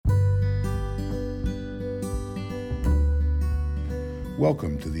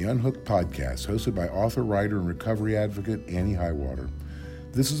Welcome to the Unhooked Podcast, hosted by author, writer, and recovery advocate Annie Highwater.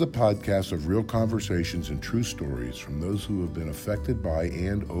 This is a podcast of real conversations and true stories from those who have been affected by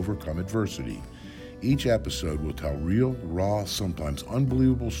and overcome adversity. Each episode will tell real, raw, sometimes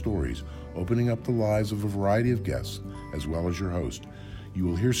unbelievable stories, opening up the lives of a variety of guests, as well as your host. You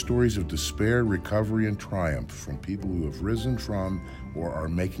will hear stories of despair, recovery, and triumph from people who have risen from or are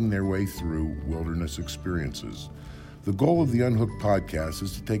making their way through wilderness experiences. The goal of the Unhooked Podcast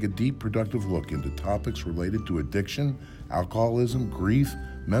is to take a deep, productive look into topics related to addiction, alcoholism, grief,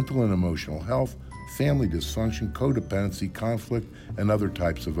 mental and emotional health, family dysfunction, codependency, conflict, and other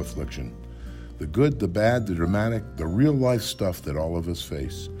types of affliction. The good, the bad, the dramatic, the real-life stuff that all of us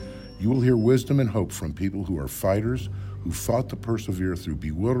face. You will hear wisdom and hope from people who are fighters, who fought to persevere through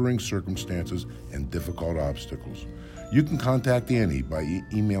bewildering circumstances and difficult obstacles. You can contact Annie by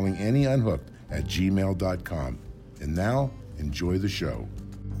emailing annieunhooked@gmail.com. And now, enjoy the show.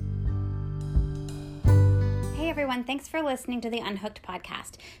 Hey everyone, thanks for listening to the Unhooked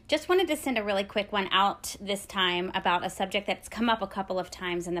Podcast. Just wanted to send a really quick one out this time about a subject that's come up a couple of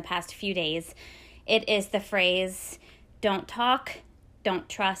times in the past few days. It is the phrase, don't talk, don't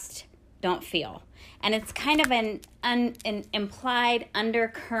trust, don't feel. And it's kind of an implied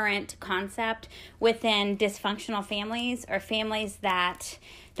undercurrent concept within dysfunctional families or families that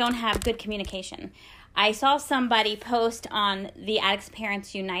don't have good communication. I saw somebody post on the Addicts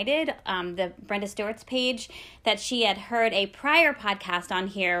Parents United, the Brenda Stewart's page, that she had heard a prior podcast on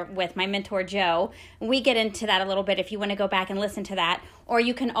here with my mentor, Joe. We get into that a little bit if you want to go back and listen to that. Or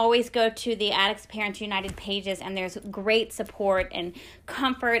you can always go to the Addicts Parents United pages, and there's great support and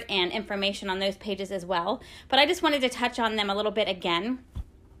comfort and information on those pages as well. But I just wanted to touch on them a little bit again,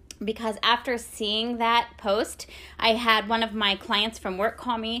 because after seeing that post, I had one of my clients from work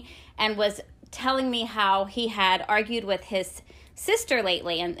call me and was telling me how he had argued with his sister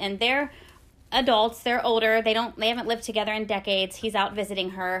lately, and they're adults, they're older, they haven't lived together in decades. He's out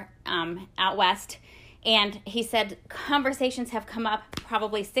visiting her out west, and he said conversations have come up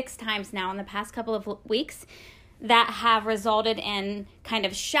probably 6 times now in the past couple of weeks that have resulted in kind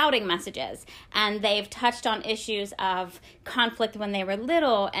of shouting messages, and they've touched on issues of conflict when they were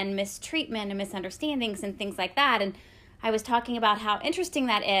little and mistreatment and misunderstandings and things like that. And I was talking about how interesting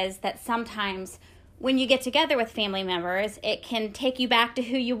that is, that sometimes when you get together with family members, it can take you back to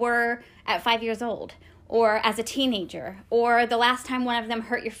who you were at 5 years old, or as a teenager, or the last time one of them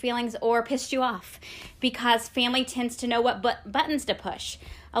hurt your feelings or pissed you off, because family tends to know what buttons to push.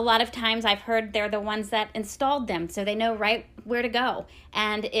 A lot of times I've heard they're the ones that installed them, so they know right where to go.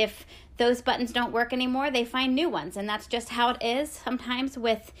 And if those buttons don't work anymore, they find new ones. And that's just how it is sometimes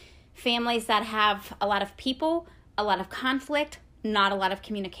with families that have a lot of people, a lot of conflict, not a lot of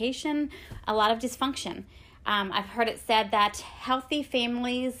communication, a lot of dysfunction. I've heard it said that healthy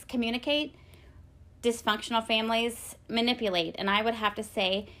families communicate, dysfunctional families manipulate, and I would have to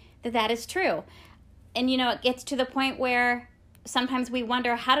say that that is true. And it gets to the point where sometimes we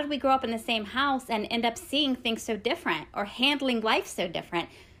wonder, how did we grow up in the same house and end up seeing things so different, or handling life so different,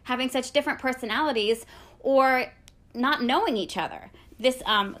 having such different personalities, or not knowing each other? This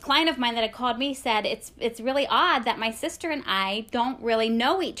client of mine that had called me said, it's really odd that my sister and I don't really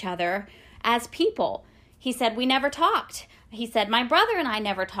know each other as people. He said, we never talked. He said, my brother and I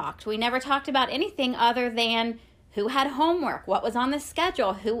never talked. We never talked about anything other than who had homework, what was on the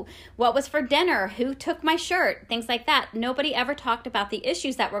schedule, what was for dinner, who took my shirt, things like that. Nobody ever talked about the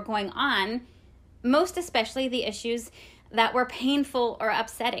issues that were going on, most especially the issues that were painful or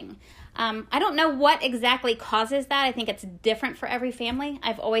upsetting. I don't know what exactly causes that. I think it's different for every family.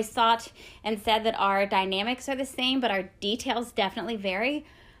 I've always thought and said that our dynamics are the same, but our details definitely vary.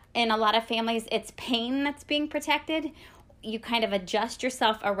 In a lot of families, it's pain that's being protected. You kind of adjust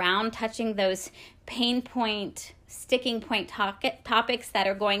yourself around touching those pain point, sticking point topics that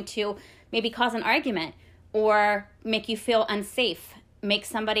are going to maybe cause an argument or make you feel unsafe, make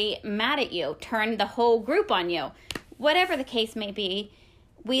somebody mad at you, turn the whole group on you. Whatever the case may be,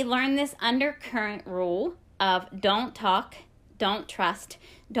 we learn this undercurrent rule of don't talk, don't trust,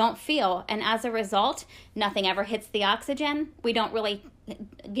 don't feel. And as a result, nothing ever hits the oxygen. We don't really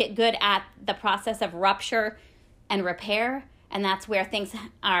get good at the process of rupture and repair. And that's where things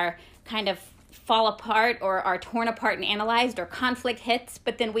are kind of fall apart or are torn apart and analyzed, or conflict hits.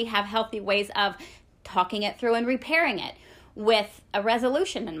 But then we have healthy ways of talking it through and repairing it with a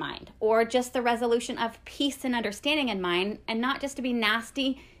resolution in mind, or just the resolution of peace and understanding in mind, and not just to be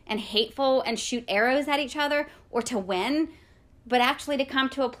nasty and hateful and shoot arrows at each other or to win, but actually to come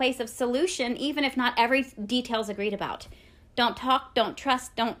to a place of solution, even if not every detail is agreed about. Don't talk, don't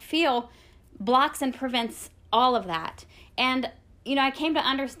trust, don't feel blocks and prevents all of that. And I came to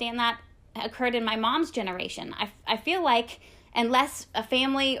understand that occurred in my mom's generation. I feel like unless a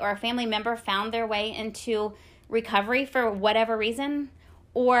family or a family member found their way into recovery for whatever reason,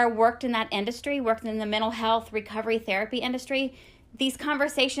 or worked in that industry, worked in the mental health recovery therapy industry, these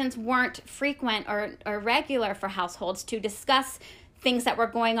conversations weren't frequent or regular for households to discuss things that were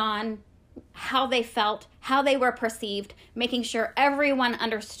going on, how they felt, how they were perceived, making sure everyone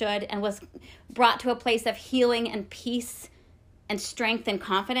understood and was brought to a place of healing and peace and strength and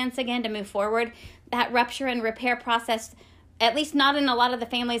confidence again to move forward. That rupture and repair process, at least not in a lot of the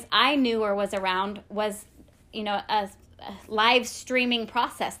families I knew or was around, was, a live streaming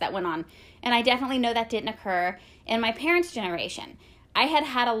process that went on. And I definitely know that didn't occur in my parents' generation. I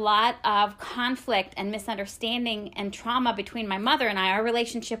had a lot of conflict and misunderstanding and trauma between my mother and I. Our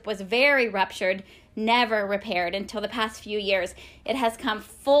relationship was very ruptured, never repaired until the past few years. It has come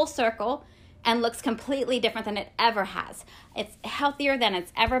full circle and looks completely different than it ever has. It's healthier than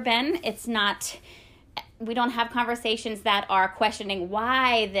it's ever been. We don't have conversations that are questioning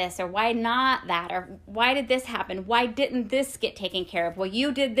why this or why not that, or why did this happen? Why didn't this get taken care of? Well,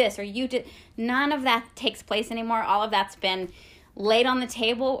 you did this or you did. None of that takes place anymore. All of that's been laid on the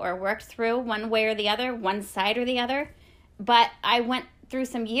table or worked through one way or the other, one side or the other. But I went through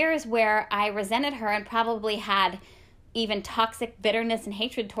some years where I resented her and probably had even toxic bitterness and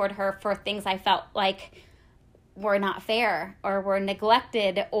hatred toward her for things I felt like were not fair or were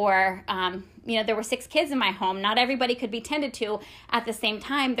neglected, or there were 6 kids in my home. Not everybody could be tended to at the same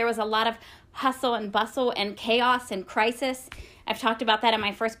time. There was a lot of hustle and bustle and chaos and crisis. I've talked about that in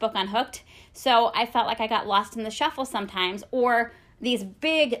my first book, Unhooked. So I felt like I got lost in the shuffle sometimes, or these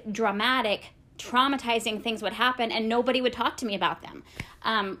big, dramatic, traumatizing things would happen and nobody would talk to me about them.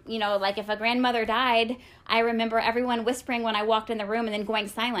 Like if a grandmother died, I remember everyone whispering when I walked in the room and then going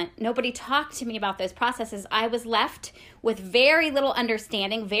silent. Nobody talked to me about those processes. I was left with very little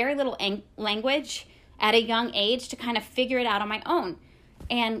understanding, very little language at a young age to kind of figure it out on my own.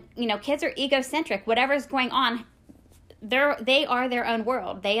 And, kids are egocentric. Whatever's going on, they are their own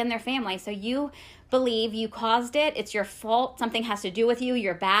world, they and their family. So you believe you caused it. It's your fault. Something has to do with you.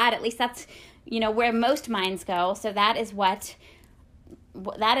 You're bad. At least that's, where most minds go. So that is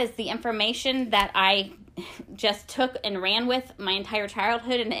the information that I just took and ran with my entire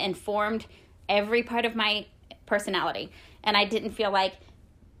childhood, and it informed every part of my personality. And I didn't feel like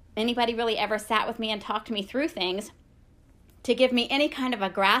anybody really ever sat with me and talked me through things to give me any kind of a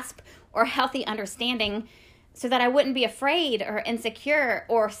grasp or healthy understanding so that I wouldn't be afraid or insecure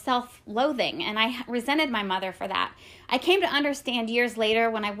or self-loathing. And I resented my mother for that. I came to understand years later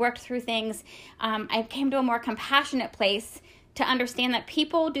when I worked through things, I came to a more compassionate place to understand that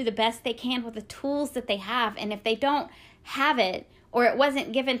people do the best they can with the tools that they have. And if they don't have it, or it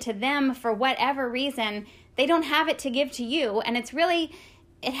wasn't given to them for whatever reason, they don't have it to give to you. And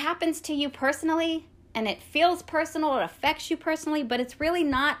it happens to you personally, and it feels personal, it affects you personally, but it's really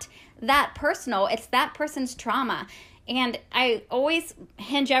not that personal. It's that person's trauma. And I always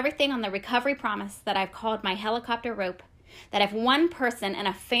hinge everything on the recovery promise that I've called my helicopter rope, that if one person in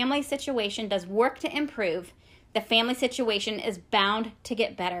a family situation does work to improve, the family situation is bound to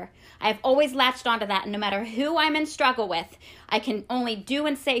get better. I've always latched onto that, and no matter who I'm in struggle with, I can only do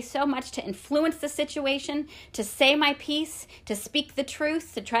and say so much to influence the situation, to say my piece, to speak the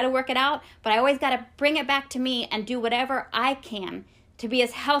truth, to try to work it out, but I always got to bring it back to me and do whatever I can to be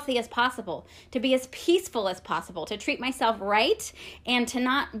as healthy as possible, to be as peaceful as possible, to treat myself right, and to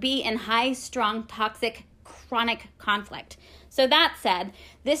not be in high, strung, toxic, chronic conflict. So that said,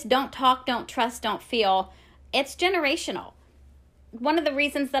 this don't talk, don't trust, don't feel, it's generational. One of the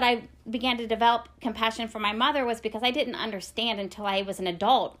reasons that I began to develop compassion for my mother was because I didn't understand until I was an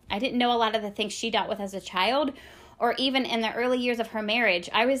adult. I didn't know a lot of the things she dealt with as a child, or even in the early years of her marriage.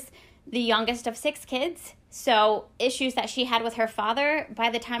 I was the youngest of 6 kids, so issues that she had with her father, by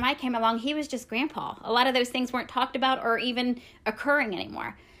the time I came along, he was just grandpa. A lot of those things weren't talked about or even occurring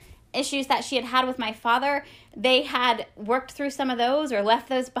anymore. Issues that she had with my father, they had worked through some of those or left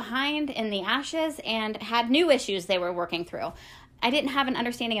those behind in the ashes and had new issues they were working through. I didn't have an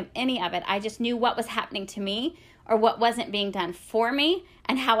understanding of any of it. I just knew what was happening to me or what wasn't being done for me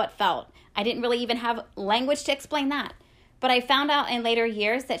and how it felt. I didn't really even have language to explain that. But I found out in later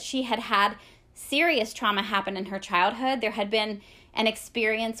years that she had serious trauma happen in her childhood. There had been an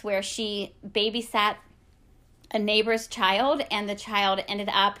experience where she babysat a neighbor's child, and the child ended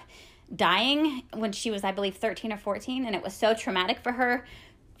up dying when she was, I believe, 13 or 14, and it was so traumatic for her.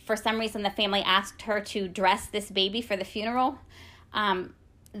 For some reason, the family asked her to dress this baby for the funeral.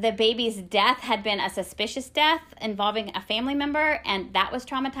 the baby's death had been a suspicious death involving a family member, and that was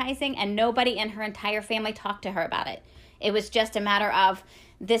traumatizing, and nobody in her entire family talked to her about it. It was just a matter of,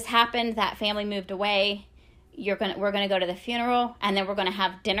 this happened, that family moved away, we're going to go to the funeral, and then we're going to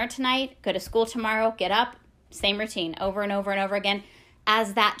have dinner tonight, go to school tomorrow, get up, same routine over and over and over again,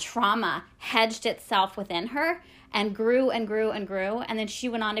 as that trauma hedged itself within her and grew and grew and grew. And then she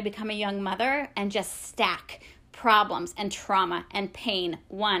went on to become a young mother and just stack problems and trauma and pain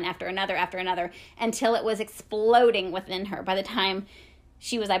one after another until it was exploding within her by the time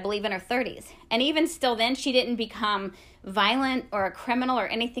she was, I believe, in her 30s. And even still then, she didn't become violent or a criminal or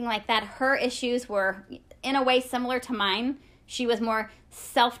anything like that. Her issues were in a way similar to mine. She was more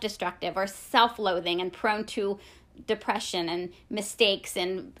self-destructive or self-loathing and prone to depression and mistakes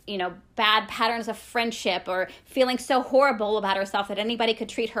and, bad patterns of friendship, or feeling so horrible about herself that anybody could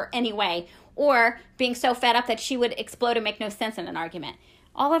treat her anyway, or being so fed up that she would explode and make no sense in an argument.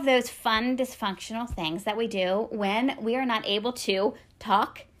 All of those fun, dysfunctional things that we do when we are not able to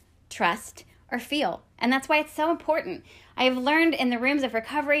talk, trust, or feel. And that's why it's so important. I have learned in the rooms of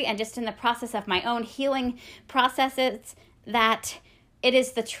recovery and just in the process of my own healing processes that it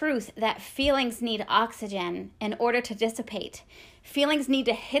is the truth that feelings need oxygen in order to dissipate. Feelings need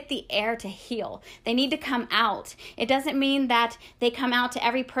to hit the air to heal. They need to come out. It doesn't mean that they come out to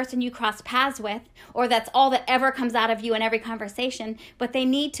every person you cross paths with, or that's all that ever comes out of you in every conversation, but they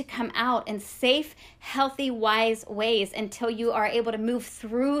need to come out in safe, healthy, wise ways until you are able to move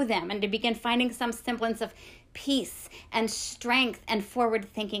through them and to begin finding some semblance of peace and strength and forward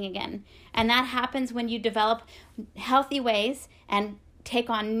thinking again. And that happens when you develop healthy ways and take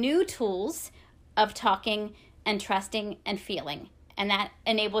on new tools of talking and trusting and feeling. And that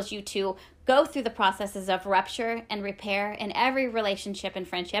enables you to go through the processes of rupture and repair in every relationship and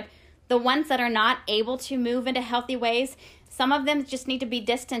friendship. The ones that are not able to move into healthy ways, some of them just need to be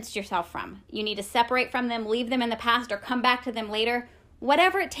distanced yourself from. You need to separate from them, leave them in the past, or come back to them later,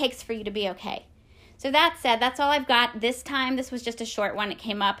 whatever it takes for you to be okay. So that said, that's all I've got this time. This was just a short one. It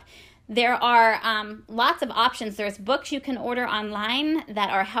came up. There are lots of options. There's books you can order online that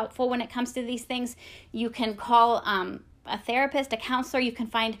are helpful when it comes to these things. You can call a therapist, a counselor. You can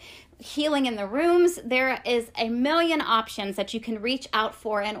find healing in the rooms. There is a million options that you can reach out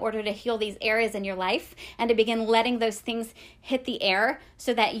for in order to heal these areas in your life and to begin letting those things hit the air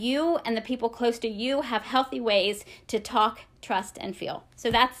so that you and the people close to you have healthy ways to talk, trust, and feel. So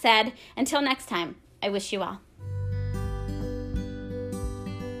that said, until next time, I wish you well.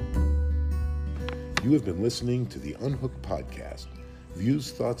 You have been listening to the Unhooked Podcast.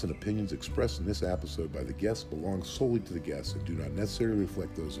 Views, thoughts, and opinions expressed in this episode by the guests belong solely to the guests and do not necessarily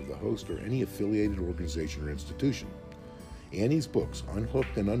reflect those of the host or any affiliated organization or institution. Annie's books,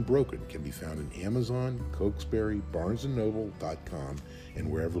 Unhooked and Unbroken, can be found in Amazon, Cokesbury, BarnesandNoble.com, and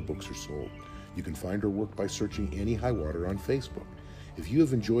wherever books are sold. You can find her work by searching Annie Highwater on Facebook. If you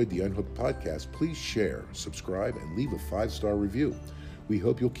have enjoyed the Unhooked Podcast, please share, subscribe, and leave a 5-star review. We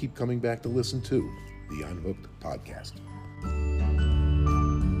hope you'll keep coming back to listen to the Unhooked Podcast.